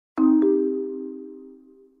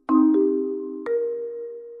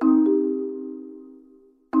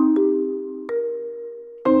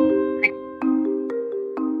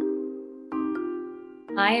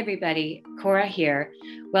Hi, everybody. Cora here.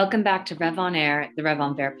 Welcome back to Rev on Air, the Rev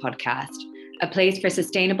on Fair podcast, a place for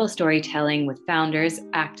sustainable storytelling with founders,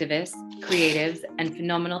 activists, creatives, and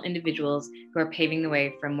phenomenal individuals who are paving the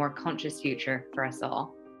way for a more conscious future for us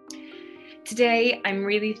all. Today, I'm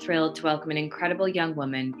really thrilled to welcome an incredible young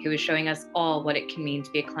woman who is showing us all what it can mean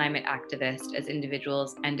to be a climate activist as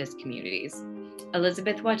individuals and as communities.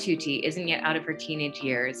 Elizabeth Watuti isn't yet out of her teenage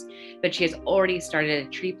years, but she has already started a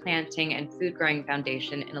tree planting and food growing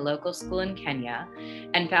foundation in a local school in Kenya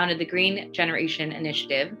and founded the Green Generation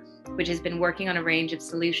Initiative, which has been working on a range of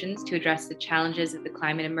solutions to address the challenges of the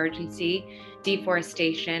climate emergency,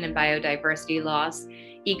 deforestation and biodiversity loss,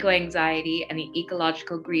 eco-anxiety, and the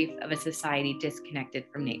ecological grief of a society disconnected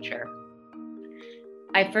from nature.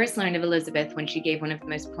 I first learned of Elizabeth when she gave one of the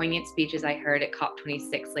most poignant speeches I heard at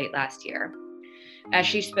COP26 late last year. As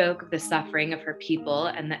she spoke of the suffering of her people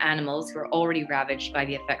and the animals who are already ravaged by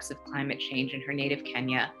the effects of climate change in her native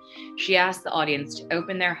Kenya, she asked the audience to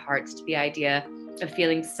open their hearts to the idea of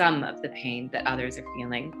feeling some of the pain that others are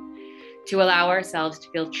feeling, to allow ourselves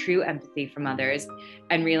to feel true empathy from others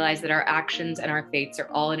and realize that our actions and our fates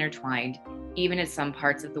are all intertwined, even as some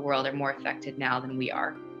parts of the world are more affected now than we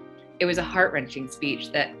are. It was a heart-wrenching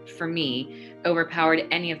speech that, for me, overpowered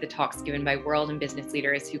any of the talks given by world and business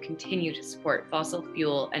leaders who continue to support fossil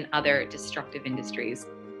fuel and other destructive industries.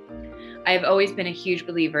 I have always been a huge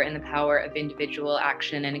believer in the power of individual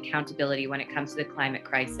action and accountability when it comes to the climate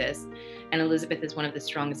crisis, and Elizabeth is one of the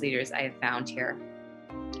strongest leaders I have found here.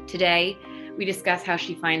 Today, we discuss how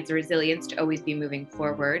she finds the resilience to always be moving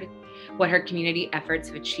forward, what her community efforts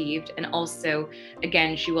have achieved, and also,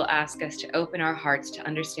 again, she will ask us to open our hearts to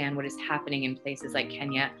understand what is happening in places like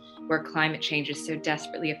Kenya, where climate change is so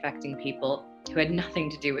desperately affecting people who had nothing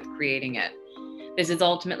to do with creating it. This is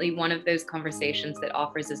ultimately one of those conversations that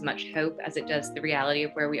offers as much hope as it does the reality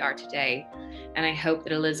of where we are today, and I hope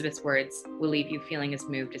that Elizabeth's words will leave you feeling as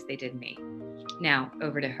moved as they did me. Now,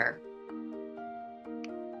 over to her.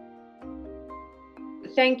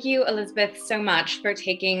 Thank you, Elizabeth, so much for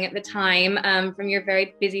taking the time from your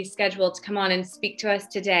very busy schedule to come on and speak to us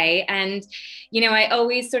today. And, I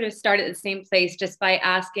always sort of start at the same place just by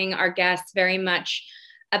asking our guests very much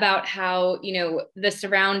about how, the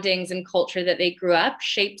surroundings and culture that they grew up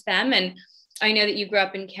shaped them. And I know that you grew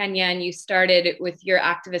up in Kenya and you started with your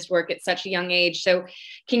activist work at such a young age. So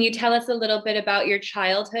can you tell us a little bit about your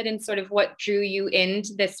childhood and sort of what drew you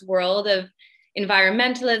into this world of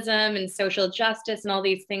environmentalism and social justice and all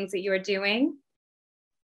these things that you are doing?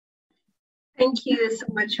 Thank you so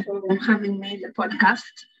much for having me on the podcast.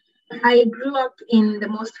 I grew up in the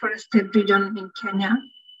most forested region in Kenya,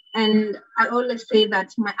 and I always say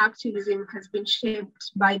that my activism has been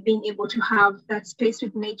shaped by being able to have that space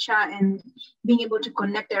with nature and being able to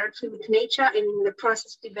connect directly with nature, and in the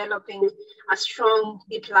process developing a strong,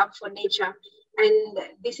 deep love for nature. And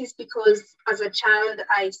this is because as a child,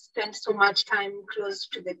 I spent so much time close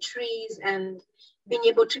to the trees and being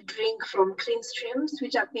able to drink from clean streams,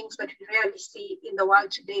 which are things that we rarely see in the world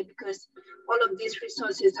today because all of these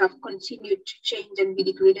resources have continued to change and be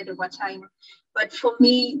degraded over time. But for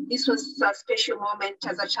me, this was a special moment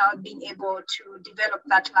as a child being able to develop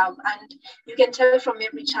that love. And you can tell from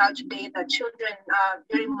every child today that children are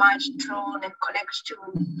very much drawn and connect to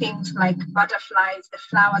things like butterflies, the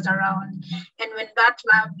flowers around. And when that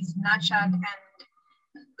love is nurtured and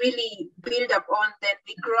really build upon, then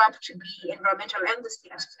they grow up to be environmental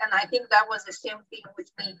enthusiasts. And I think that was the same thing with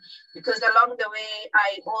me, because along the way,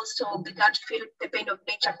 I also began to feel the pain of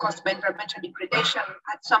nature caused by environmental degradation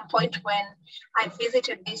at some point when I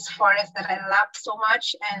visited this forest that I loved so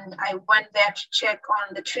much. And I went there to check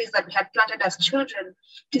on the trees that we had planted as children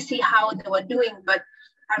to see how they were doing. But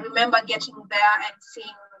I remember getting there and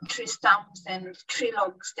seeing tree stumps and tree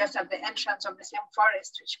logs just at the entrance of the same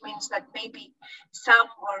forest, which means that maybe some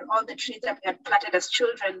or all the trees that we had planted as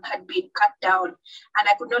children had been cut down. And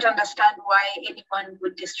I could not understand why anyone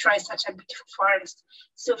would destroy such a beautiful forest.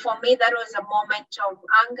 So for me, that was a moment of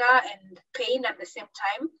anger and pain at the same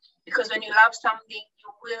time, because when you love something, you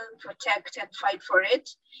will protect and fight for it.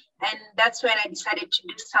 And that's when I decided to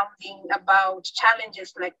do something about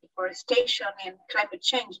challenges like deforestation and climate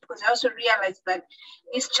change, because I also realized that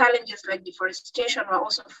these challenges like deforestation were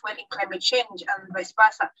also fueling climate change and vice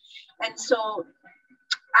versa. And so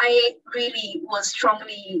I really was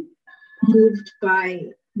strongly moved by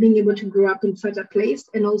being able to grow up in such a place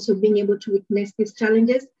and also being able to witness these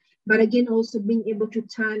challenges. But again, also being able to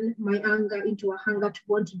turn my anger into a hunger to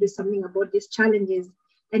want to do something about these challenges,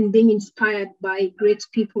 and being inspired by great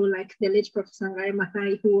people like the late Professor Wangari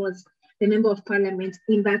Maathai, who was the member of parliament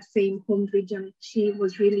in that same home region. She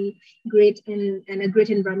was really great and a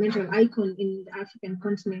great environmental icon in the African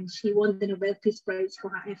continent. She won the Nobel Peace Prize for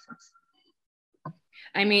her efforts.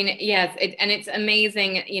 I mean, yes, and it's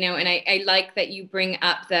amazing, you know, and I like that you bring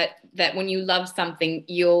up that when you love something,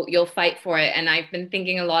 you'll fight for it. And I've been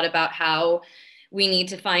thinking a lot about how we need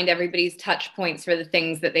to find everybody's touch points for the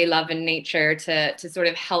things that they love in nature to sort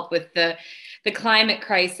of help with the climate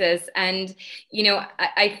crisis. And, you know,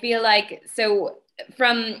 I feel like, so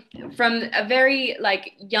from a very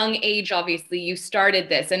like young age, obviously you started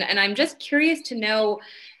this, and I'm just curious to know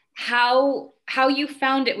how you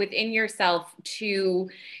found it within yourself to,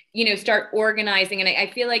 you know, start organizing. And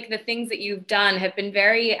I feel like the things that you've done have been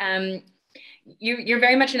very, you're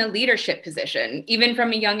very much in a leadership position, even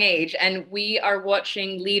from a young age. And we are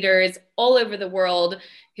watching leaders all over the world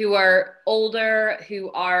who are older,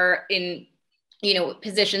 who are in, you know,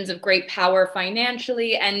 positions of great power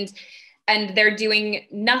financially, and they're doing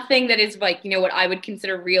nothing that is like, you know, what I would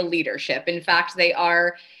consider real leadership. In fact, they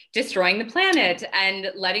are destroying the planet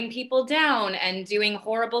and letting people down and doing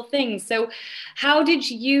horrible things. So how did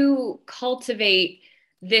you cultivate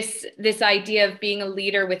this idea of being a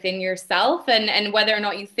leader within yourself, and whether or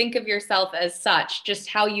not you think of yourself as such, just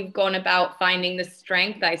how you've gone about finding the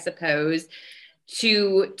strength, I suppose,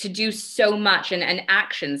 to do so much and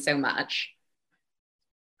action so much?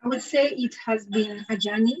 I would say it has been a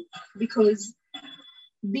journey, because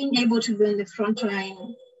being able to be on the front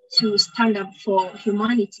line, to stand up for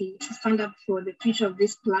humanity, to stand up for the future of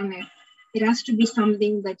this planet, it has to be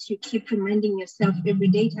something that you keep reminding yourself every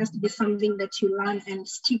day. It has to be something that you learn and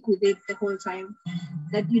stick with it the whole time,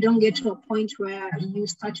 that you don't get to a point where you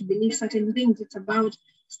start to believe certain things. It's about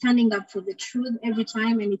standing up for the truth every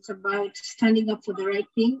time, and it's about standing up for the right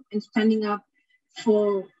thing and standing up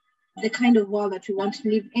for the kind of world that we want to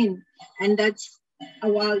live in. And that's a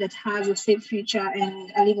world that has a safe future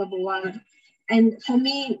and a livable world. And for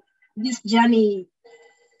me, this journey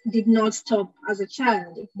did not stop as a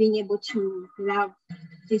child. Being able to love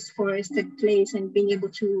this forested place and being able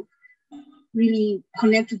to really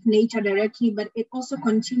connect with nature directly, but it also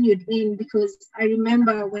continued in, because I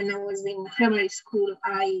remember when I was in primary school,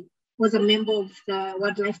 I was a member of the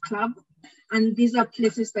Wildlife Club. And these are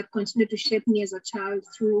places that continue to shape me as a child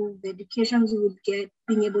through the educations we would get,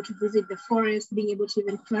 being able to visit the forest, being able to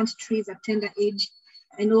even plant trees at tender age.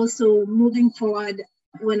 And also moving forward,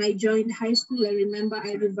 when I joined high school, I remember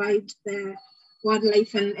I revived the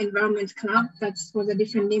Wildlife and Environment Club. That was a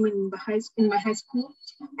different name in my high school.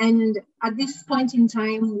 And at this point in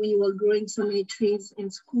time, we were growing so many trees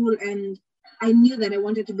in school, and I knew that I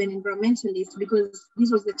wanted to be an environmentalist, because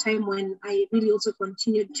this was the time when I really also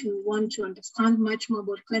continued to want to understand much more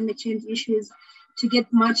about climate change issues, to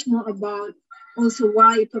get much more about also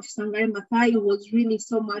why Professor Wangari Maathai was really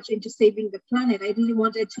so much into saving the planet. I really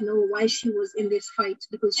wanted to know why she was in this fight,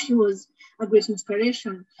 because she was a great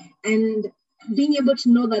inspiration. And being able to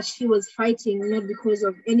know that she was fighting not because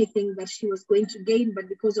of anything that she was going to gain, but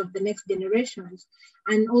because of the next generations.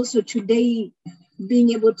 And also today,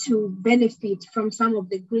 being able to benefit from some of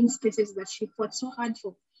the green spaces that she fought so hard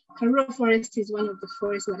for. Karura Forest is one of the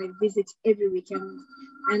forests that I visit every weekend.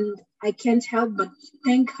 And I can't help but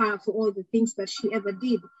thank her for all the things that she ever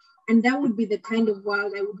did. And that would be the kind of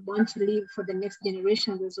world I would want to live for the next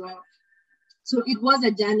generations as well. So it was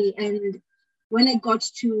a journey. And when I got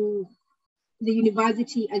to the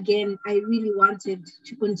university again, I really wanted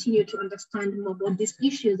to continue to understand more about these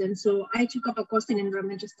issues. And so I took up a course in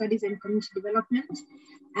environmental studies and community development.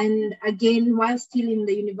 And again, while still in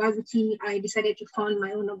the university, I decided to found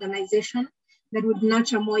my own organization that would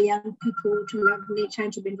nurture more young people to love nature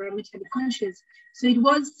and to be environmentally conscious. So it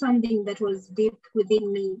was something that was deep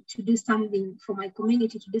within me, to do something for my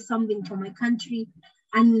community, to do something for my country,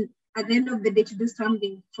 and at the end of the day, to do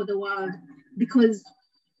something for the world, because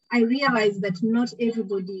I realized that not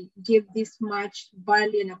everybody gave this much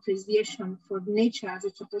value and appreciation for nature as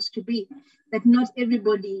it's supposed to be, that not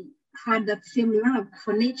everybody had that same love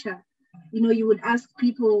for nature. You know, you would ask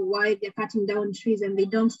people why they're cutting down trees and they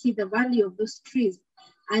don't see the value of those trees.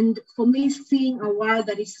 And for me, seeing a world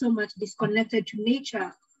that is so much disconnected to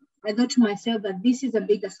nature, I thought to myself that this is a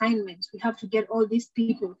big assignment. We have to get all these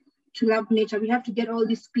people to love nature. We have to get all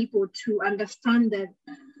these people to understand that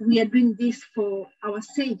we are doing this for our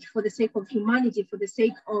sake, for the sake of humanity, for the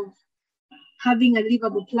sake of having a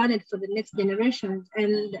livable planet for the next generation.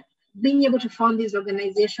 And being able to found this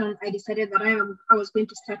organization, I decided that I was going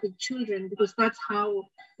to start with children, because that's how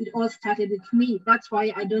it all started with me. That's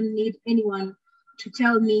why I don't need anyone to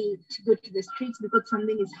tell me to go to the streets because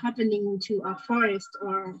something is happening to our forest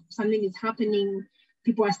or something is happening.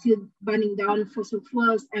 People are still burning down fossil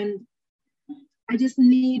fuels. And I just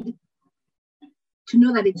need to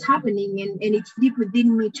know that it's happening, and it's deep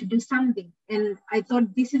within me to do something. And I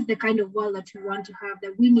thought this is the kind of world that we want to have,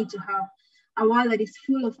 that we need to have, a world that is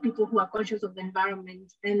full of people who are conscious of the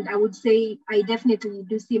environment. And I would say I definitely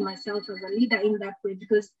do see myself as a leader in that way,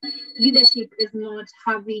 because leadership is not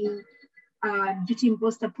having duty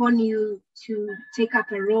imposed upon you to take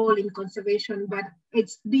up a role in conservation, but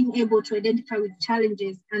it's being able to identify with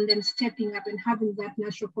challenges and then stepping up and having that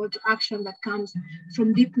natural call to action that comes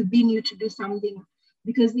from deep within you to do something.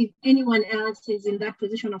 Because if anyone else is in that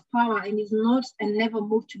position of power and is not and never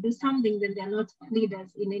moved to do something, then they're not leaders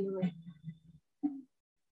in any way.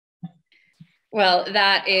 Well,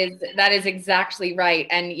 that is exactly right.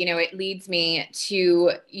 And, it leads me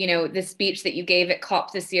to, the speech that you gave at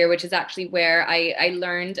COP this year, which is actually where I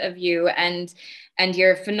learned of you and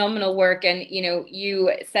your phenomenal work. And,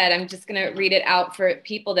 you said, I'm just going to read it out for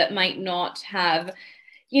people that might not have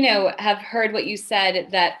heard what you said,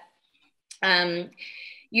 that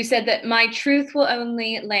you said that my truth will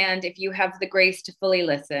only land if you have the grace to fully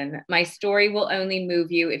listen. My story will only move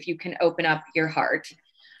you if you can open up your heart.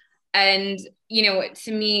 And,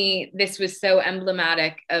 to me, this was so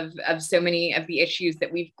emblematic of so many of the issues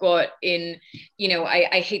that we've got in,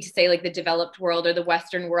 I hate to say like the developed world or the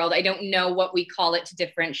Western world. I don't know what we call it to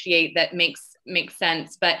differentiate that makes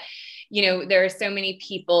sense. But, there are so many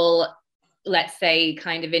people, let's say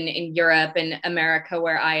kind of in Europe and America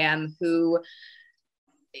where I am, who,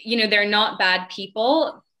 they're not bad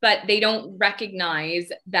people, but they don't recognize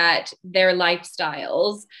that their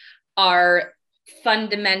lifestyles are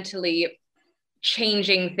fundamentally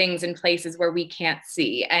changing things in places where we can't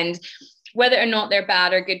see. And whether or not they're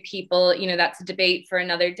bad or good people, that's a debate for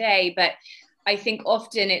another day. But I think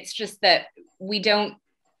often it's just that we don't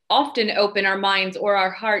often open our minds or our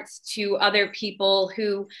hearts to other people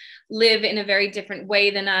who live in a very different way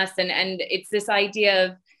than us. And it's this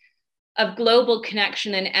idea of global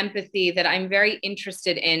connection and empathy that I'm very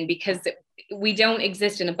interested in, because we don't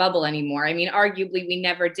exist in a bubble anymore. I mean, arguably we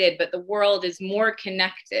never did, but the world is more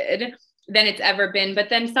connected than it's ever been. But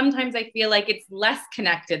then sometimes I feel like it's less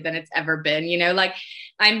connected than it's ever been, like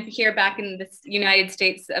I'm here back in the United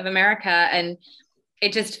States of America, and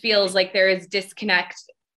it just feels like there is disconnect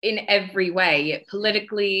in every way,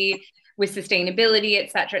 politically, with sustainability,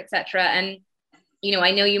 et cetera. And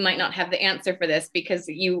I know you might not have the answer for this because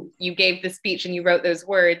you gave the speech and you wrote those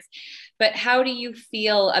words, but how do you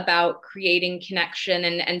feel about creating connection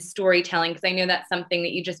and storytelling? Because I know that's something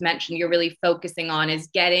that you just mentioned you're really focusing on, is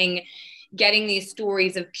getting these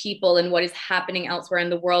stories of people and what is happening elsewhere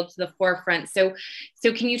in the world to the forefront. So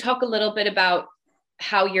can you talk a little bit about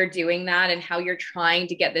how you're doing that and how you're trying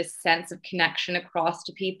to get this sense of connection across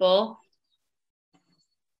to people?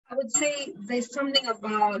 I would say there's something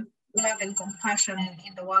about love and compassion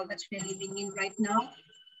in the world that we're living in right now,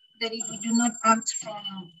 that if we do not act from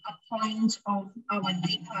a point of our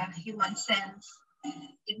deeper human sense,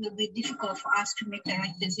 it will be difficult for us to make the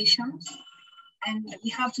right decisions. And we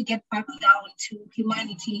have to get back down to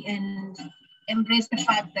humanity and embrace the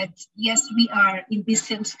fact that, yes, we are in this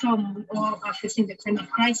same storm. We all are facing the climate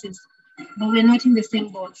crisis, but we're not in the same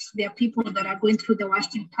boats. There are people that are going through the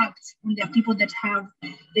worst impact, and there are people that have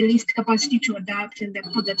the least capacity to adapt, and there are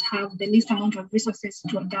people that have the least amount of resources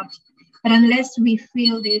to adapt. But unless we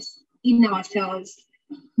feel this in ourselves,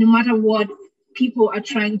 no matter what people are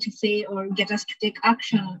trying to say or get us to take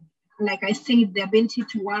action, like I said, the ability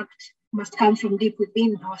to act must come from deep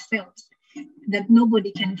within ourselves, that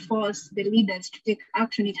nobody can force the leaders to take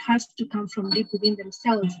action. It has to come from deep within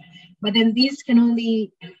themselves. But then this can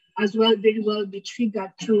only as well very well be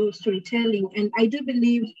triggered through storytelling. And I do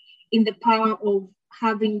believe in the power of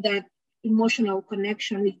having that emotional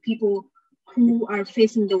connection with people who are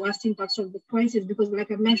facing the worst impacts of the crisis, because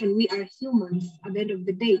like I mentioned, we are humans at the end of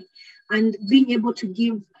the day. And being able to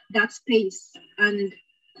give that space and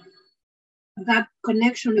that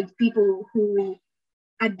connection with people who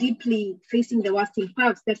are deeply facing the worst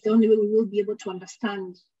impacts, that's the only way we will be able to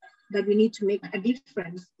understand that we need to make a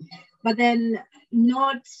difference. But then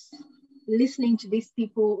not listening to these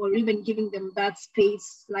people or even giving them that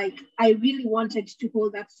space. Like, I really wanted to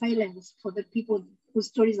hold that silence for the people whose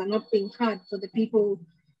stories are not being heard, for the people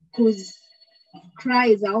whose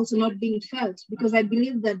cries are also not being felt, because I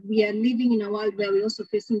believe that we are living in a world where we're also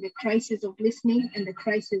facing the crisis of listening and the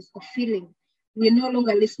crisis of feeling. We're no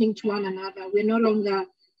longer listening to one another. We're no longer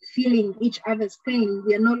feeling each other's pain.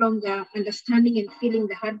 We are no longer understanding and feeling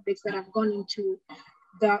the heartbreaks that have gone into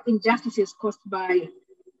the injustices caused by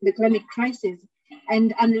the climate crisis.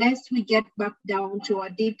 And unless we get back down to our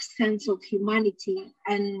deep sense of humanity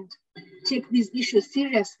and take these issues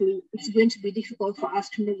seriously, it's going to be difficult for us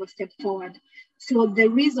to move a step forward. So the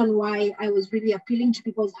reason why I was really appealing to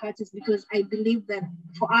people's hearts is because I believe that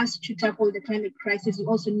for us to tackle the climate crisis, we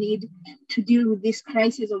also need to deal with this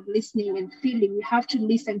crisis of listening and feeling. We have to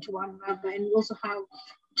listen to one another, and we also have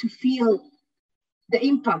to feel the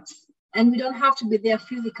impacts. And we don't have to be there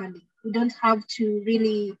physically. We don't have to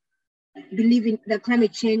really believe in that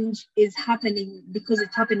climate change is happening because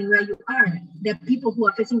it's happening where you are. There are people who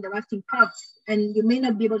are facing the worst impacts, and you may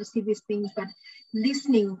not be able to see these things, but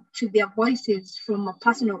listening to their voices from a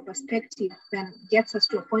personal perspective then gets us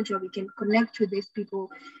to a point where we can connect with these people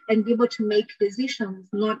and be able to make decisions,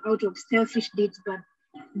 not out of selfish deeds, but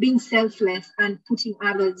being selfless and putting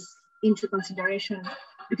others into consideration.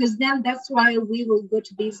 Because then that's why we will go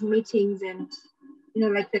to these meetings and,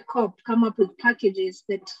 like the COP, come up with packages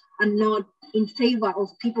that are not in favor of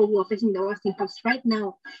people who are facing the worst impacts right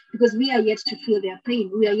now, because we are yet to feel their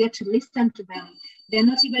pain. We are yet to listen to them. They're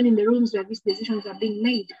not even in the rooms where these decisions are being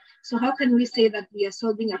made. So how can we say that we are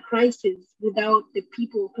solving a crisis without the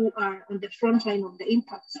people who are on the front line of the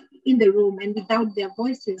impacts in the room, and without their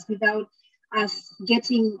voices, without us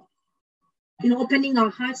getting, opening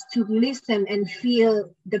our hearts to listen and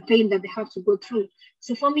feel the pain that they have to go through?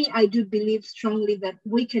 So for me, I do believe strongly that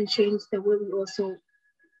we can change the way we also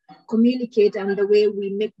communicate and the way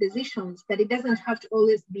we make decisions, that it doesn't have to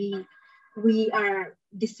always be we are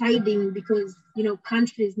deciding because,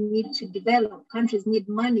 countries need to develop, countries need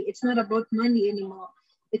money. It's not about money anymore.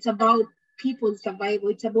 It's about people's survival.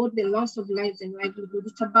 It's about the loss of lives and livelihood.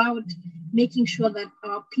 It's about making sure that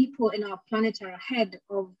our people and our planet are ahead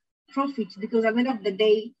of profit, because at the end of the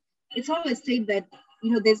day, it's always said that,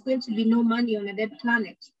 there's going to be no money on a dead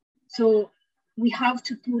planet. So we have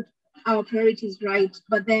to put our priorities right,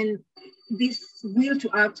 but then this will to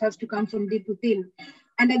act has to come from deep within.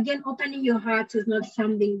 And again, opening your heart is not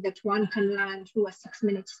something that one can learn through a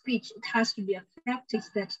 6-minute speech. It has to be a practice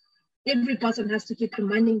that every person has to keep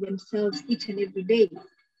reminding themselves each and every day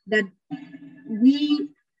that we,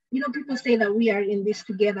 people say that we are in this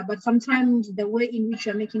together, but sometimes the way in which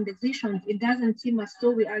we are making decisions, it doesn't seem as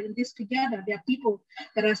though we are in this together. There are people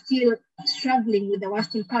that are still struggling with the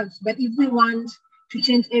worst impacts. But if we want to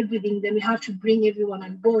change everything, then we have to bring everyone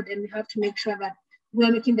on board, and we have to make sure that we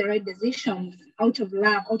are making the right decisions out of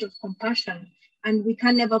love, out of compassion. And we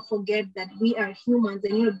can never forget that we are humans,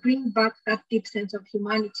 and bring back that deep sense of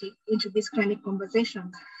humanity into this climate conversation,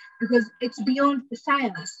 because it's beyond the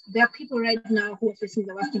science. There are people right now who are facing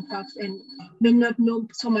the worst impacts and may not know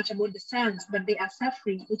so much about the science, but they are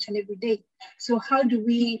suffering each and every day. So how do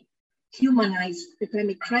we humanize the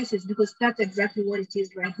climate crisis? Because that's exactly what it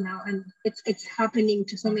is right now, and it's happening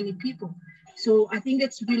to so many people. So I think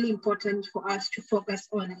it's really important for us to focus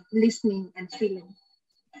on listening and feeling.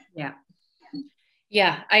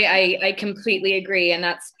 Yeah, I completely agree. And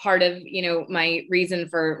that's part of, my reason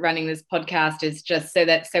for running this podcast, is just so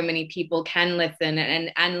that so many people can listen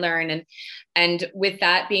and learn. And with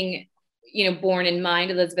that being, borne in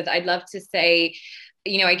mind, Elizabeth, I'd love to say,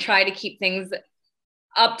 I try to keep things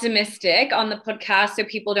optimistic on the podcast so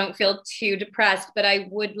people don't feel too depressed. But I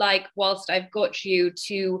would like, whilst I've got you,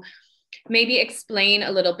 to maybe explain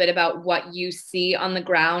a little bit about what you see on the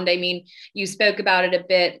ground. I mean, you spoke about it a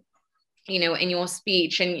bit, in your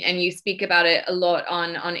speech, and you speak about it a lot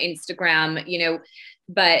on Instagram,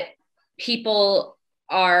 but people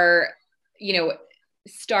are,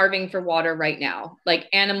 starving for water right now. Like,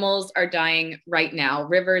 animals are dying right now.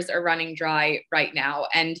 Rivers are running dry right now.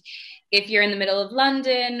 And if you're in the middle of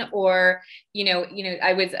London, or,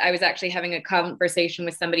 I was actually having a conversation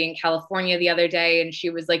with somebody in California the other day, and she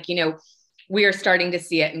was like, we are starting to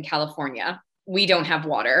see it in California. We don't have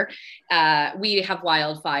water. We have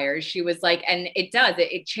wildfires. She was like, and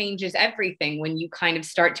it changes everything when you kind of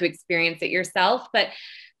start to experience it yourself. But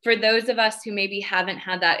for those of us who maybe haven't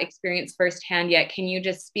had that experience firsthand yet, can you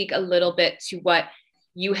just speak a little bit to what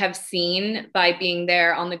you have seen by being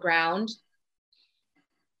there on the ground?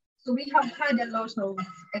 So we have had a lot of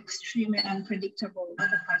extreme and unpredictable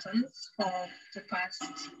weather patterns for the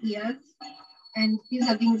past years. And these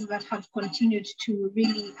are things that have continued to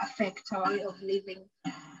really affect our way of living.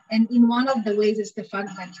 And in one of the ways is the fact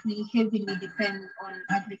that we heavily depend on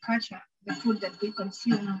agriculture. The food that we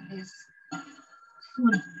consume is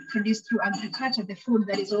food produced through agriculture. The food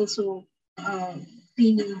that is also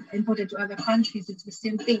being imported to other countries, it's the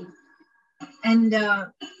same thing. And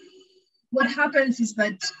what happens is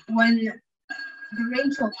that when the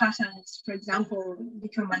rainfall patterns, for example,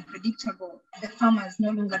 become unpredictable, the farmers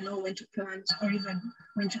no longer know when to plant or even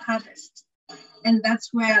when to harvest. And that's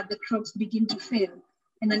where the crops begin to fail.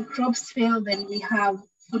 And when crops fail, then we have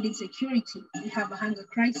food insecurity, we have a hunger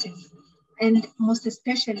crisis. And most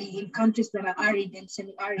especially in countries that are arid and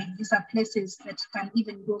semi-arid, these are places that can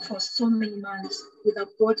even go for so many months without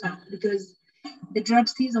water because the drought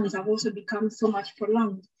seasons have also become so much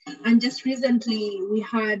prolonged. And just recently, we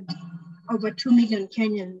had over 2 million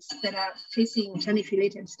Kenyans that are facing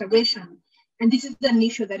climate-related starvation. And this is an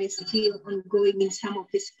issue that is still ongoing in some of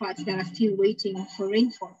these parts that are still waiting for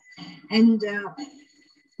rainfall. And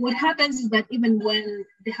what happens is that even when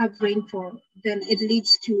they have rainfall, then it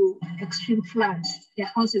leads to extreme floods. Their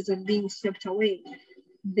houses are being swept away.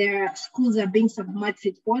 Their schools are being submerged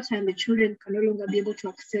with water and the children can no longer be able to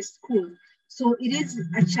access school. So it is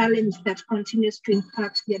a challenge that continues to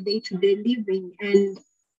impact their day-to-day living. And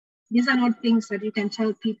these are not things that you can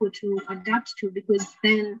tell people to adapt to because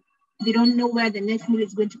then they don't know where the next meal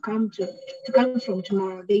is going to come from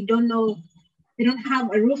tomorrow. They don't know. They don't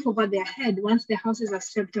have a roof over their head once their houses are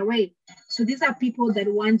swept away. So these are people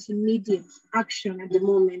that want immediate action at the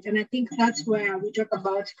moment. And I think that's where we talk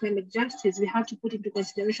about climate justice. We have to put into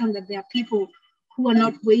consideration that there are people who are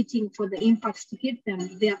not waiting for the impacts to hit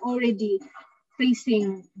them. They are already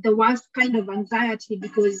facing the worst kind of anxiety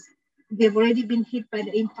because they've already been hit by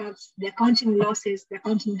the impacts. They're counting losses, they're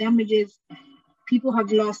counting damages. People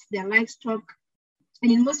have lost their livestock.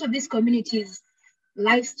 And in most of these communities,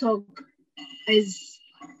 livestock is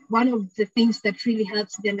one of the things that really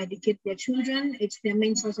helps them educate their children. It's their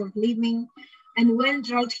main source of living. And when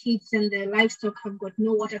drought hits and the livestock have got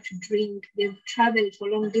no water to drink, they've traveled for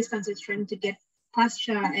long distances trying to get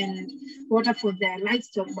pasture and water for their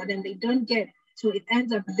livestock, but then they don't get. So it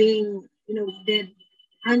ends up being, dead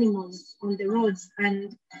animals on the roads.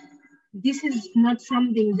 And this is not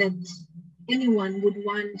something that anyone would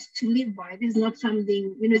want to live by. This is not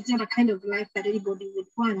something, it's not a kind of life that anybody would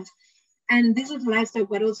want. And this is livestock,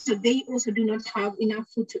 but also they also do not have enough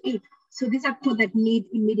food to eat. So these are people that need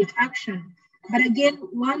immediate action. But again,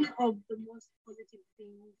 one of the most positive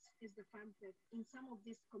things is the fact that in some of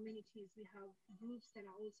these communities, we have groups that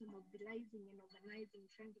are also mobilizing and organizing,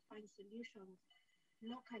 trying to find solutions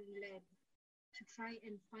locally led to try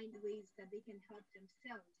and find ways that they can help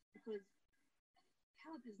themselves because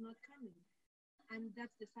help is not coming. And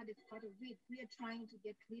that's the saddest part of it. We are trying to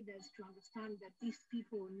get leaders to understand that these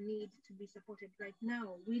people need to be supported right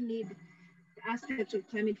now. We need the aspect of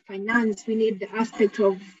climate finance. We need the aspect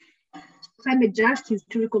of climate justice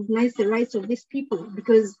to recognize the rights of these people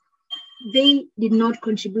because they did not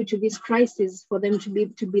contribute to this crisis for them to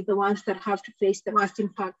be the ones that have to face the worst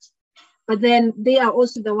impacts. But then they are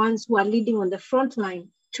also the ones who are leading on the front line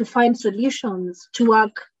to find solutions, to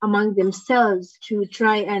work among themselves, to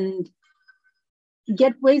try and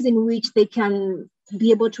get ways in which they can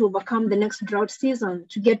be able to overcome the next drought season,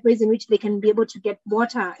 to get ways in which they can be able to get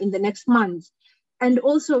water in the next month. And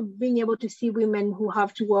also being able to see women who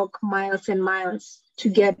have to walk miles and miles to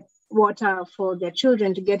get water for their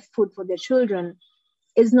children, to get food for their children,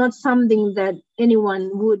 is not something that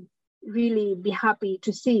anyone would really be happy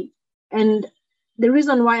to see. And the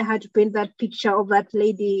reason why I had to paint that picture of that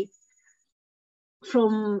lady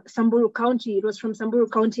from Samburu County, it was from Samburu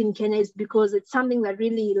County in Kenya, is because it's something that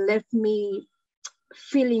really left me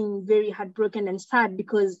feeling very heartbroken and sad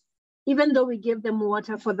because even though we gave them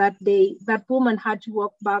water for that day, that woman had to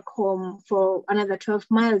walk back home for another 12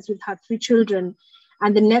 miles with her 3 children.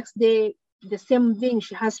 And the next day, the same thing,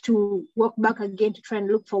 she has to walk back again to try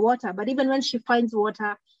and look for water. But even when she finds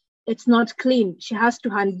water, it's not clean. She has to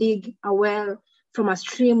hand dig a well from a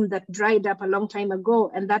stream that dried up a long time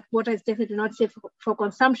ago. And that water is definitely not safe for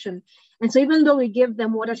consumption. And so even though we gave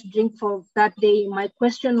them water to drink for that day, my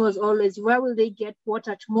question was always, where will they get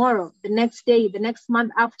water tomorrow, the next day, the next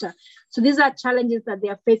month after? So these are challenges that they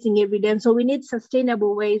are facing every day. And so we need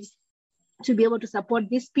sustainable ways to be able to support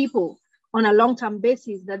these people on a long-term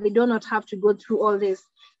basis, that they do not have to go through all this.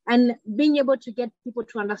 And being able to get people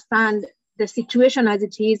to understand the situation as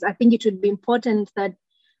it is, I think it would be important that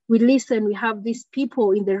we listen, we have these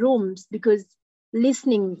people in the rooms, because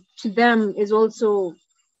listening to them is also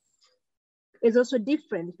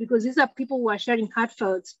different, because these are people who are sharing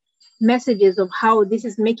heartfelt messages of how this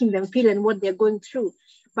is making them feel and what they're going through,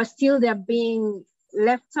 but still they're being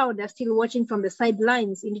left out. They're still watching from the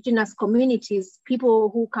sidelines, indigenous communities, people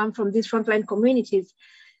who come from these frontline communities.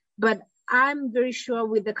 But I'm very sure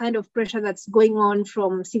with the kind of pressure that's going on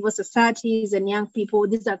from civil societies and young people,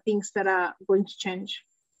 these are things that are going to change.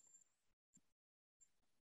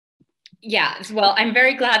 Yeah, well, I'm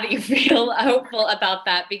very glad that you feel hopeful about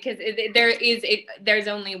that, because there's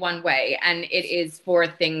only one way, and it is for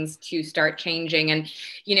things to start changing. And,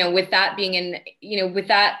 with that being with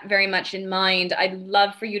that very much in mind, I'd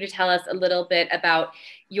love for you to tell us a little bit about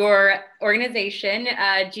your organization,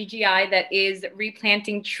 GGI, that is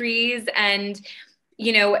replanting trees, and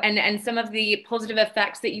and some of the positive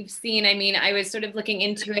effects that you've seen. I mean, I was sort of looking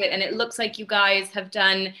into it, and it looks like you guys have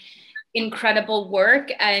done incredible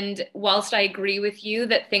work. And whilst I agree with you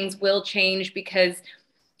that things will change, because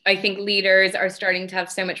I think leaders are starting to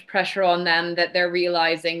have so much pressure on them that they're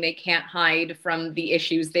realizing they can't hide from the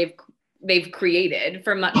issues they've created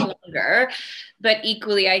for much longer. But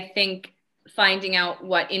equally, I think finding out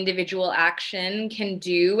what individual action can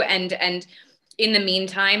do, and in the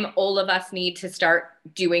meantime, all of us need to start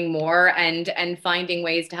doing more and finding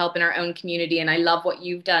ways to help in our own community. And I love what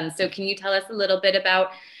you've done. So can you tell us a little bit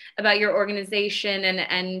about your organization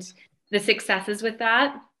and the successes with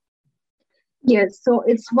that? Yes, so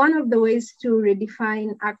it's one of the ways to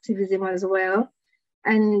redefine activism as well,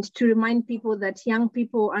 and to remind people that young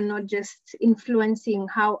people are not just influencing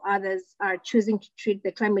how others are choosing to treat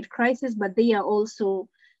the climate crisis, but they are also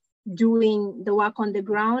doing the work on the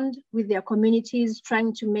ground with their communities,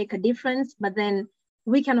 trying to make a difference. But then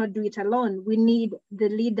we cannot do it alone. We need the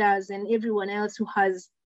leaders and everyone else who has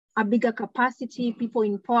a bigger capacity, people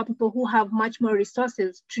in power, people who have much more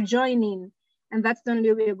resources to join in. And that's the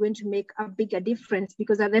only way we're going to make a bigger difference,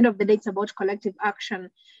 because at the end of the day, it's about collective action.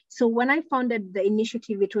 So when I founded the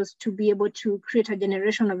initiative, it was to be able to create a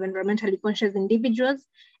generation of environmentally conscious individuals.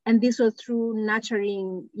 And this was through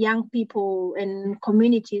nurturing young people and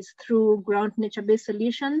communities through ground nature-based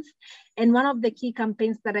solutions. And one of the key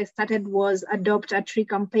campaigns that I started was Adopt a Tree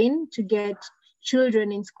campaign, to get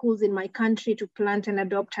children in schools in my country to plant and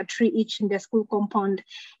adopt a tree each in their school compound.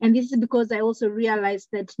 And this is because I also realized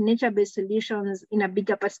that nature-based solutions in a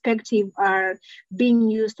bigger perspective are being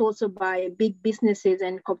used also by big businesses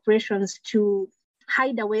and corporations to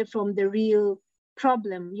hide away from the real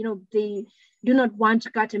problem. They do not want to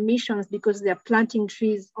cut emissions because they're planting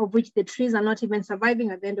trees, of which the trees are not even surviving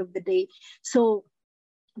at the end of the day. So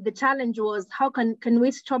the challenge was, how can we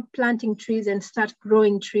stop planting trees and start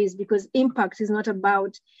growing trees? Because impact is not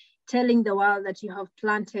about telling the world that you have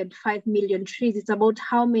planted 5 million trees. It's about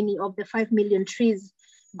how many of the 5 million trees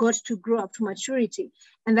got to grow up to maturity.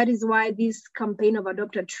 And that is why this campaign of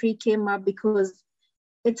Adopt a Tree came up, because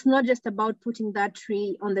it's not just about putting that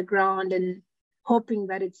tree on the ground and hoping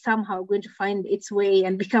that it's somehow going to find its way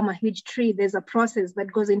and become a huge tree. There's a process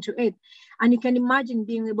that goes into it. And you can imagine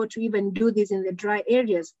being able to even do this in the dry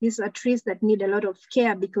areas. These are trees that need a lot of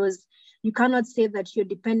care, because you cannot say that you're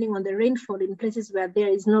depending on the rainfall in places where there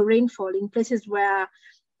is no rainfall, in places where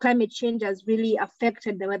climate change has really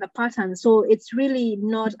affected the weather pattern. So it's really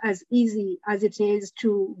not as easy as it is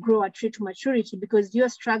to grow a tree to maturity, because you're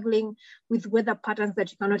struggling with weather patterns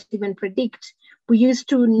that you cannot even predict. We used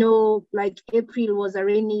to know, like, April was a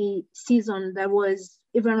rainy season,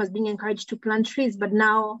 everyone was being encouraged to plant trees. But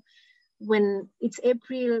now when it's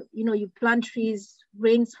April, you plant trees,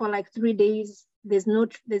 rains for like 3 days, there's no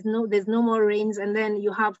more rains, and then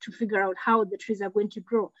you have to figure out how the trees are going to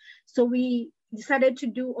grow. So we decided to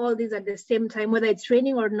do all these at the same time, whether it's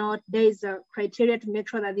raining or not. There is a criteria to make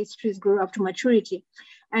sure that these trees grow up to maturity.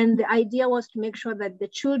 And the idea was to make sure that the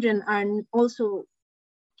children are also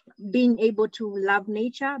being able to love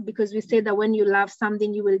nature, because we say that when you love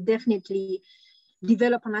something, you will definitely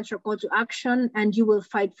develop a natural call to action and you will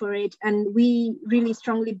fight for it. And we really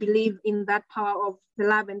strongly believe in that power of the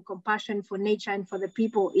love and compassion for nature and for the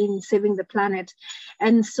people in saving the planet.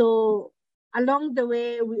 And so along the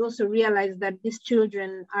way, we also realized that these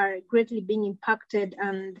children are greatly being impacted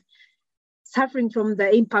and suffering from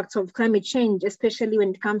the impacts of climate change, especially when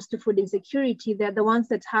it comes to food insecurity. They're the ones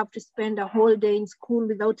that have to spend a whole day in school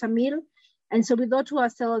without a meal. And so we thought to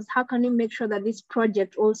ourselves, how can we make sure that this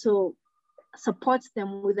project also supports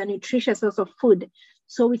them with a nutritious source of food?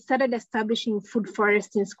 So we started establishing food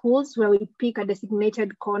forests in schools, where we pick a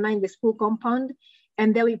designated corner in the school compound,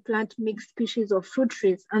 and there we plant mixed species of fruit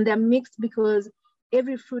trees. And they're mixed because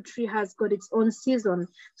every fruit tree has got its own season.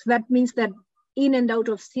 So that means that in and out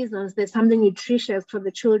of seasons, there's something nutritious for the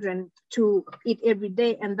children to eat every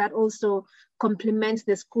day. And that also complements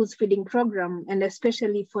the school's feeding program, and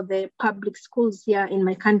especially for the public schools here in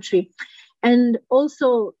my country. And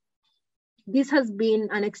also, this has been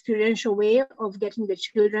an experiential way of getting the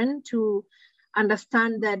children to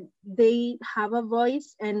understand that they have a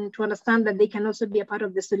voice, and to understand that they can also be a part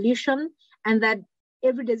of the solution, and that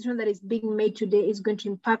every decision that is being made today is going to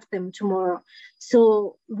impact them tomorrow.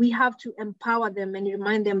 So we have to empower them and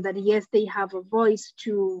remind them that yes, they have a voice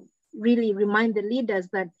to really remind the leaders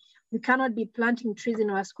that we cannot be planting trees in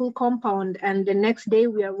our school compound and the next day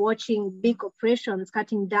we are watching big operations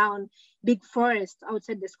cutting down big forests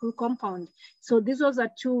outside the school compound. So these are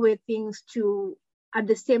two-way things to, at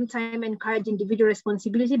the same time, encourage individual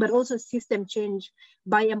responsibility, but also system change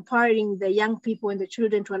by empowering the young people and the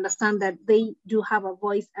children to understand that they do have a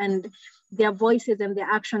voice and their voices and their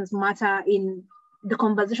actions matter in the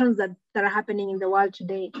conversations that are happening in the world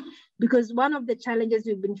today. Because one of the challenges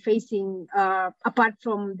we've been facing, apart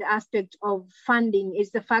from the aspect of funding,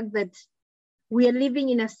 is the fact that we are living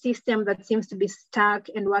in a system that seems to be stuck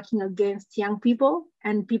and working against young people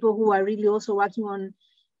and people who are really also working on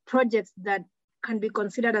projects that can be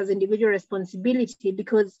considered as individual responsibility,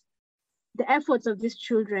 because the efforts of these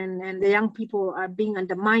children and the young people are being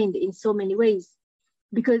undermined in so many ways,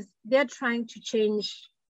 because they're trying to change,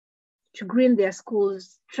 to green their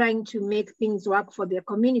schools, trying to make things work for their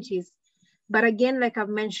communities. But again, like I've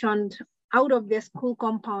mentioned, out of their school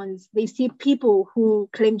compounds, they see people who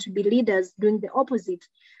claim to be leaders doing the opposite.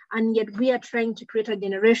 And yet we are trying to create a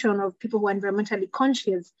generation of people who are environmentally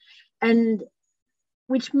conscious, and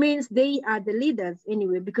which means they are the leaders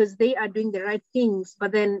anyway, because they are doing the right things,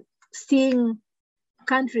 but then seeing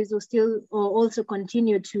countries who still or also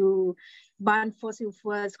continue to ban fossil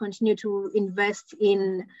fuels, continue to invest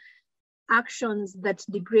in actions that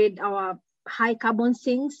degrade our high carbon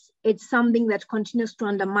sinks, it's something that continues to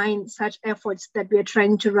undermine such efforts that we are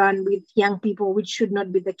trying to run with young people, which should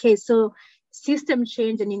not be the case. So system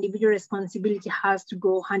change and individual responsibility has to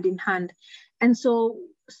go hand in hand. And so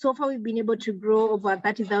far we've been able to grow over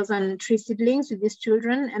 30,000 tree seedlings with these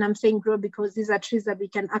children. And I'm saying grow because these are trees that we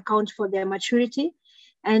can account for their maturity.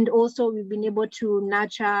 And also we've been able to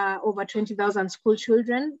nurture over 20,000 school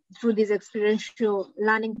children through this experiential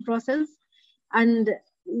learning process. And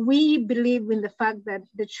we believe in the fact that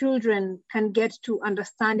the children can get to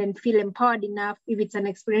understand and feel empowered enough, if it's an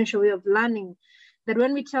experiential way of learning, that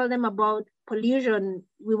when we tell them about pollution,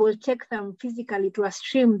 we will take them physically to a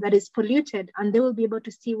stream that is polluted, and they will be able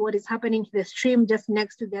to see what is happening to the stream just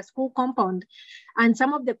next to their school compound. And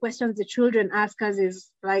some of the questions the children ask us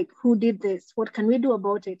is like, who did this? What can we do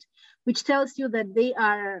about it? Which tells you that they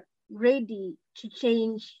are ready to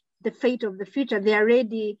change the fate of the future. They are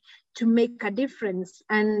ready to make a difference.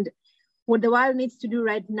 And what the world needs to do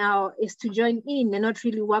right now is to join in and not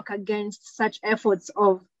really work against such efforts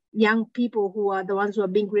of young people who are the ones who are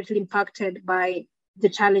being greatly impacted by the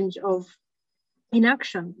challenge of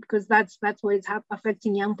inaction, because that's what is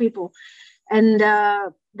affecting young people. And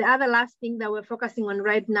the other last thing that we're focusing on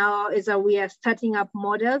right now is that we are starting up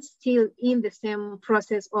models, still in the same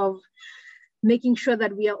process of making sure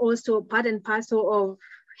that we are also part and parcel of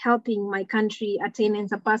helping my country attain and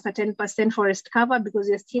surpass a 10% forest cover, because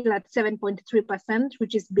we're still at 7.3%,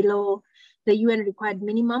 which is below the UN required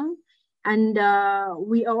minimum. And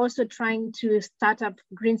we are also trying to start up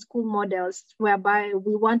green school models, whereby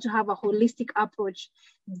we want to have a holistic approach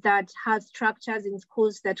that has structures in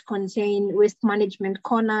schools that contain waste management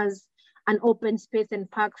corners, an open space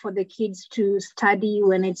and park for the kids to study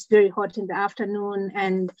when it's very hot in the afternoon,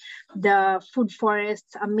 and the food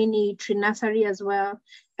forests, a mini tree nursery as well,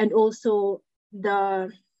 and also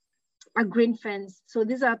a green fence. So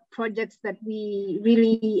these are projects that we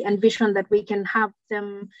really envision that we can have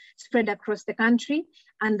them spread across the country.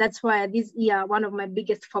 And that's why this year, one of my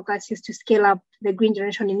biggest focus is to scale up the Green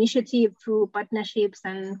Generation Initiative through partnerships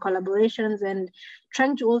and collaborations, and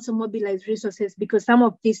trying to also mobilize resources, because some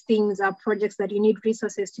of these things are projects that you need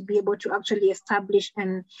resources to be able to actually establish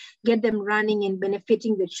and get them running and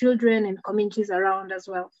benefiting the children and communities around as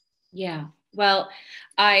well. Yeah. Well,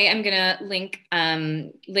 I am going to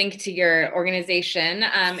link to your organization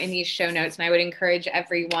in these show notes, and I would encourage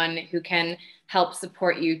everyone who can help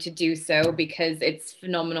support you to do so, because it's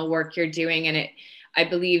phenomenal work you're doing, and it, I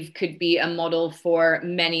believe, could be a model for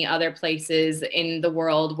many other places in the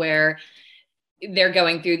world where they're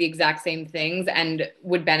going through the exact same things and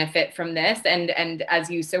would benefit from this. And as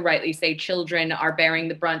you so rightly say, children are bearing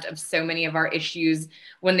the brunt of so many of our issues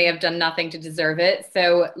when they have done nothing to deserve it.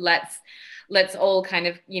 So let's all kind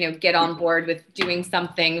of, get on board with doing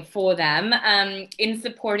something for them in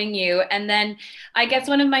supporting you. And then I guess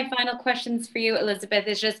one of my final questions for you, Elizabeth,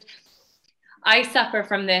 is just, I suffer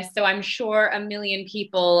from this, so I'm sure a million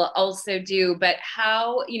people also do, but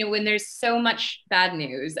how, when there's so much bad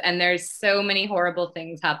news and there's so many horrible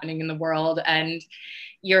things happening in the world and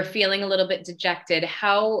you're feeling a little bit dejected,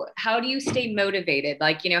 how do you stay motivated?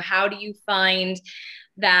 Like, how do you find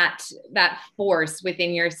that force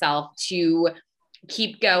within yourself to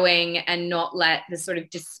keep going and not let the sort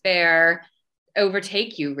of despair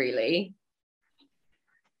overtake you, really?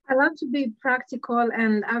 I love to be practical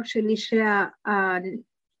and actually share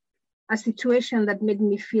a situation that made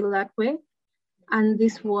me feel that way. And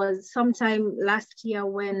this was sometime last year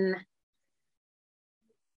when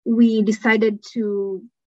we decided to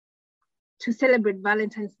celebrate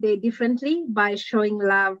Valentine's Day differently by showing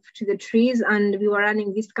love to the trees. And we were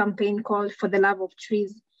running this campaign called For the Love of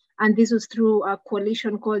Trees. And this was through a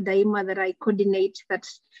coalition called Daima that I coordinate that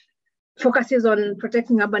focuses on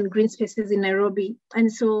protecting urban green spaces in Nairobi.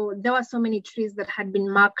 And so there were so many trees that had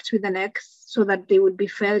been marked with an X so that they would be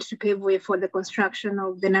felled to pave way for the construction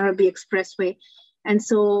of the Nairobi Expressway. And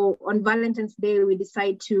so on Valentine's Day, we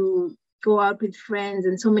decided to go out with friends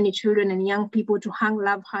and so many children and young people to hang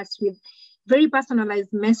love hearts with very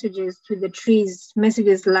personalized messages to the trees,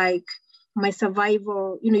 messages like my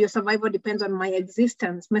survival, your survival depends on my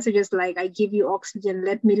existence, messages like I give you oxygen,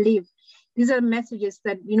 let me live. These are messages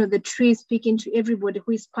that, the trees speaking to everybody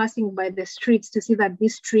who is passing by the streets to see that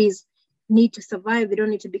these trees need to survive. They don't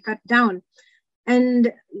need to be cut down.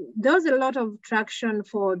 And there was a lot of traction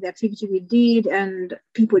for the activity we did and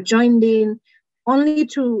people joined in, only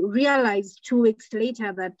to realize 2 weeks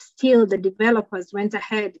later that still the developers went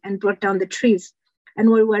ahead and brought down the trees. And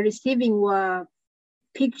what we were receiving were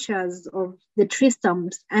pictures of the tree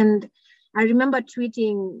stumps. And I remember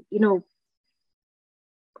tweeting,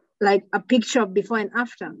 like a picture of before and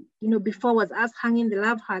after. Before was us hanging the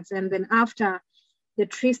love hearts, and then after the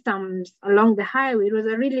tree stumps along the highway. It was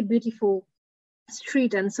a really beautiful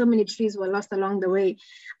street and so many trees were lost along the way.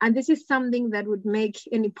 And this is something that would make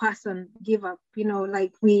any person give up.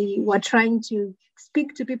 Like we were trying to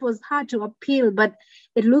speak to people's heart, to appeal, but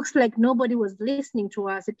it looks like nobody was listening to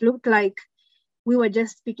us. It looked like we were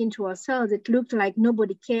just speaking to ourselves. It looked like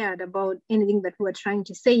nobody cared about anything that we were trying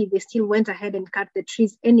to say. They still went ahead and cut the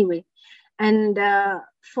trees anyway. And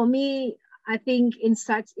for me, I think in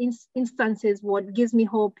such instances, what gives me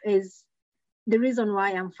hope is the reason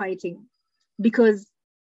why I'm fighting, because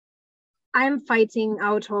I'm fighting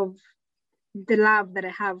out of the love that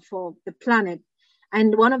I have for the planet.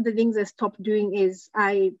 And one of the things I stopped doing is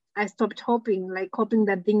I stopped hoping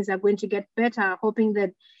that things are going to get better, hoping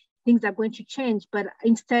that things are going to change. But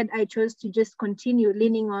instead, I chose to just continue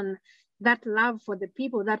leaning on that love for the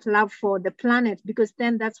people, that love for the planet, because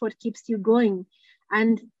then that's what keeps you going.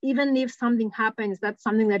 And even if something happens, that's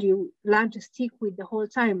something that you learn to stick with the whole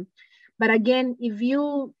time. But again, if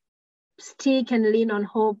you stick and lean on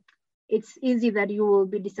hope, it's easy that you will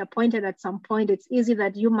be disappointed at some point. It's easy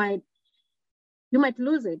that you might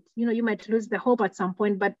lose it. You might lose the hope at some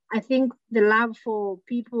point. But I think the love for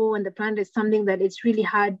people and the planet is something that it's really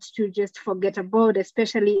hard to just forget about,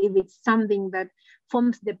 especially if it's something that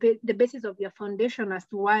forms the basis of your foundation as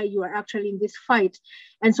to why you are actually in this fight.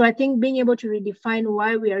 And so I think being able to redefine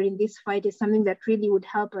why we are in this fight is something that really would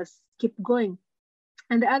help us keep going.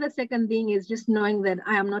 And the other second thing is just knowing that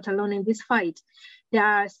I am not alone in this fight. There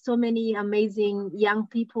are so many amazing young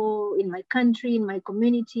people in my country, in my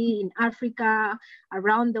community, in Africa,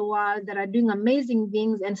 around the world that are doing amazing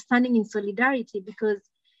things and standing in solidarity, because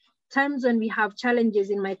times when we have challenges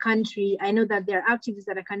in my country, I know that there are activists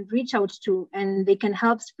that I can reach out to and they can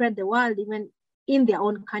help spread the word even in their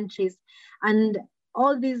own countries. And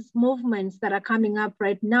all these movements that are coming up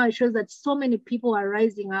right now, it shows that so many people are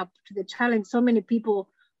rising up to the challenge. So many people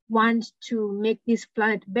want to make this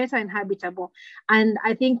planet better and habitable. And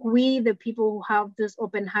I think we, the people who have those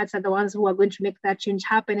open hearts, are the ones who are going to make that change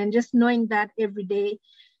happen. And just knowing that every day,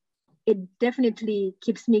 it definitely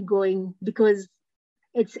keeps me going, because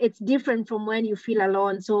it's different from when you feel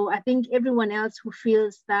alone. So I think everyone else who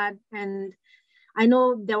feels that, and I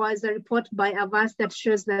know there was a report by Avast that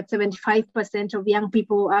shows that 75% of young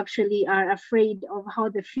people actually are afraid of how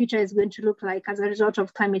the future is going to look like as a result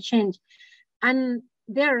of climate change. And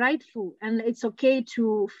they're rightful, and it's okay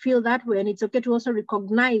to feel that way. And it's okay to also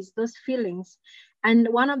recognize those feelings. And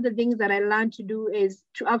one of the things that I learned to do is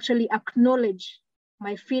to actually acknowledge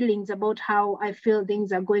my feelings about how I feel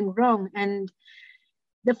things are going wrong. And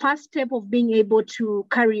the first step of being able to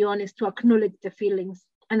carry on is to acknowledge the feelings.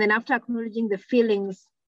 And then after acknowledging the feelings,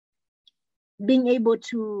 being able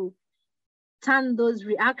to turn those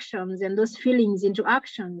reactions and those feelings into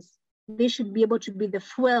actions. They should be able to be the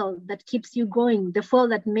fuel that keeps you going, the fuel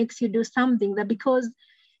that makes you do something, that because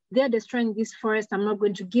they're destroying this forest, I'm not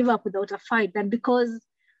going to give up without a fight. That because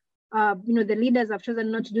the leaders have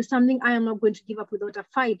chosen not to do something, I am not going to give up without a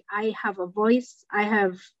fight. I have a voice. I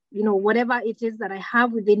have, whatever it is that I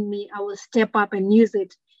have within me, I will step up and use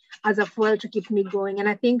it as a fuel to keep me going. And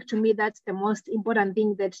I think to me, that's the most important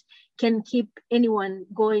thing that can keep anyone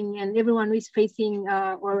going, and everyone who is facing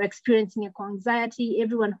or experiencing eco-anxiety,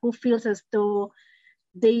 everyone who feels as though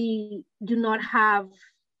they do not have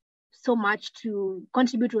so much to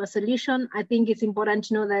contribute to a solution. I think it's important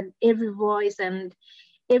to know that every voice and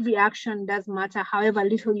every action does matter, however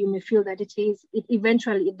little you may feel that it is.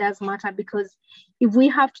 Eventually it does matter, because if we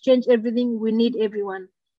have to change everything, we need everyone.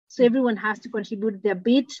 So everyone has to contribute their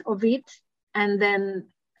bit of it, and then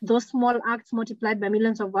those small acts multiplied by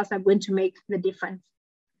millions of us are going to make the difference.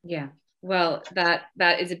 Yeah. Well, that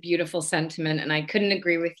is a beautiful sentiment, and I couldn't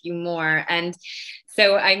agree with you more. And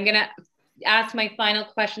so I'm going to ask my final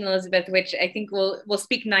question, Elizabeth, which I think will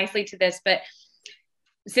speak nicely to this. But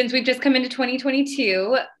since we've just come into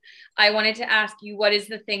 2022, I wanted to ask you, what is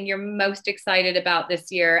the thing you're most excited about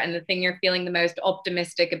this year, and the thing you're feeling the most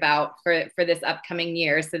optimistic about for this upcoming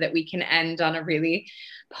year, so that we can end on a really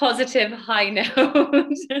positive high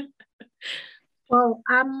note? Well,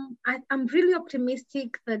 I'm really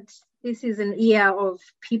optimistic that this is an year of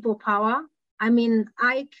people power. I mean,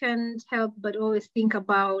 I can't help but always think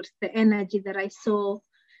about the energy that I saw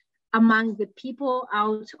among the people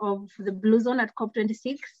out of the Blue Zone at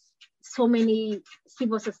COP26. So many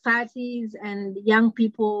civil societies and young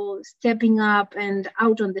people stepping up and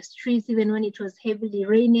out on the streets, even when it was heavily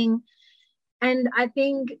raining. And I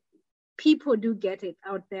think people do get it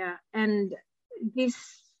out there. And this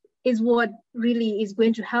is what really is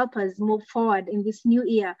going to help us move forward in this new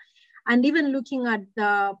year. And even looking at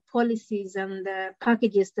the policies and the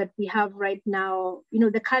packages that we have right now,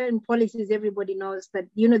 the current policies, everybody knows that,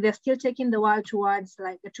 they're still taking the world towards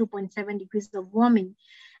like a 2.7 degrees of warming.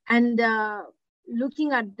 And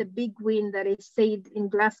looking at the big win that is said in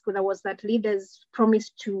Glasgow, that was that leaders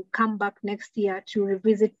promised to come back next year to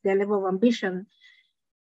revisit their level of ambition.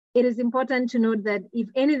 It is important to note that if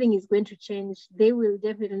anything is going to change, they will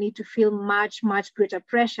definitely need to feel much, much greater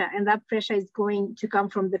pressure. And that pressure is going to come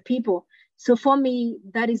from the people. So for me,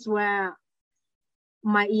 that is where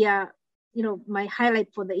my year, my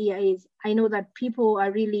highlight for the year is. I know that people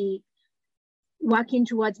are really working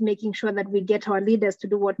towards making sure that we get our leaders to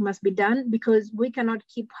do what must be done, because we cannot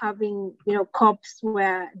keep having, COPs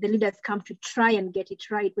where the leaders come to try and get it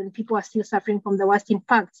right when people are still suffering from the worst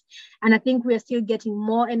impacts. And I think we are still getting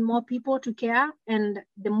more and more people to care, and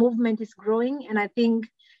the movement is growing. And I think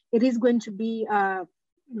it is going to be a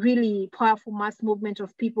really powerful mass movement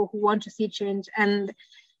of people who want to see change. And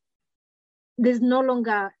there's no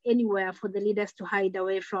longer anywhere for the leaders to hide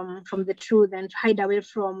away from the truth and to hide away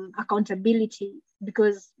from accountability,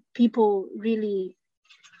 because people really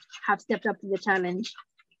have stepped up to the challenge.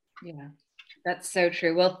 Yeah, that's so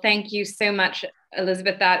true. Well, thank you so much,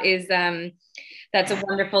 Elizabeth. That's a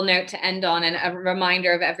wonderful note to end on, and a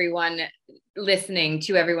reminder of everyone listening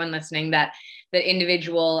that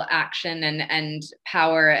individual action and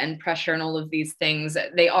power and pressure and all of these things,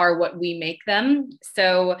 they are what we make them.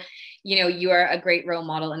 So, you are a great role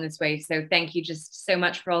model in this way. So thank you just so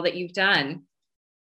much for all that you've done.